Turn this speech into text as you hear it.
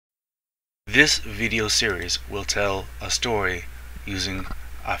This video series will tell a story using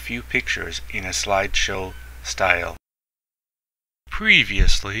a few pictures in a slideshow style.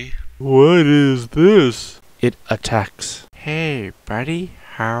 Previously. What is this? It attacks. Hey, buddy,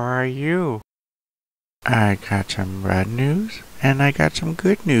 how are you? I got some bad news, and I got some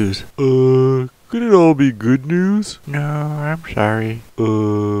good news. Could it all be good news? No, I'm sorry.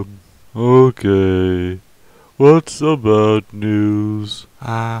 Okay. What's the bad news?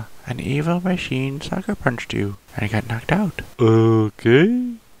 An evil machine sucker punched you, and you got knocked out.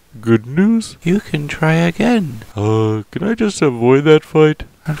 Okay. Good news? You can try again. Can I just avoid that fight?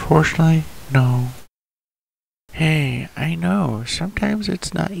 Unfortunately, no. Hey, I know, sometimes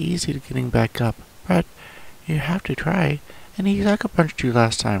it's not easy getting back up, but you have to try, and he sucker punched you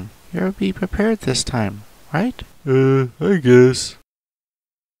last time. You'll be prepared this time, right? I guess.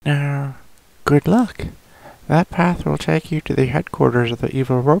 Now, good luck. That path will take you to the headquarters of the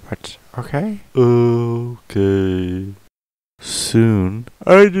evil robots, okay? Okay. Soon.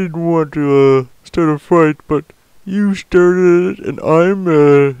 I didn't want to, start a fight, but you started it and I'm,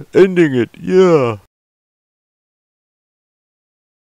 ending it, yeah.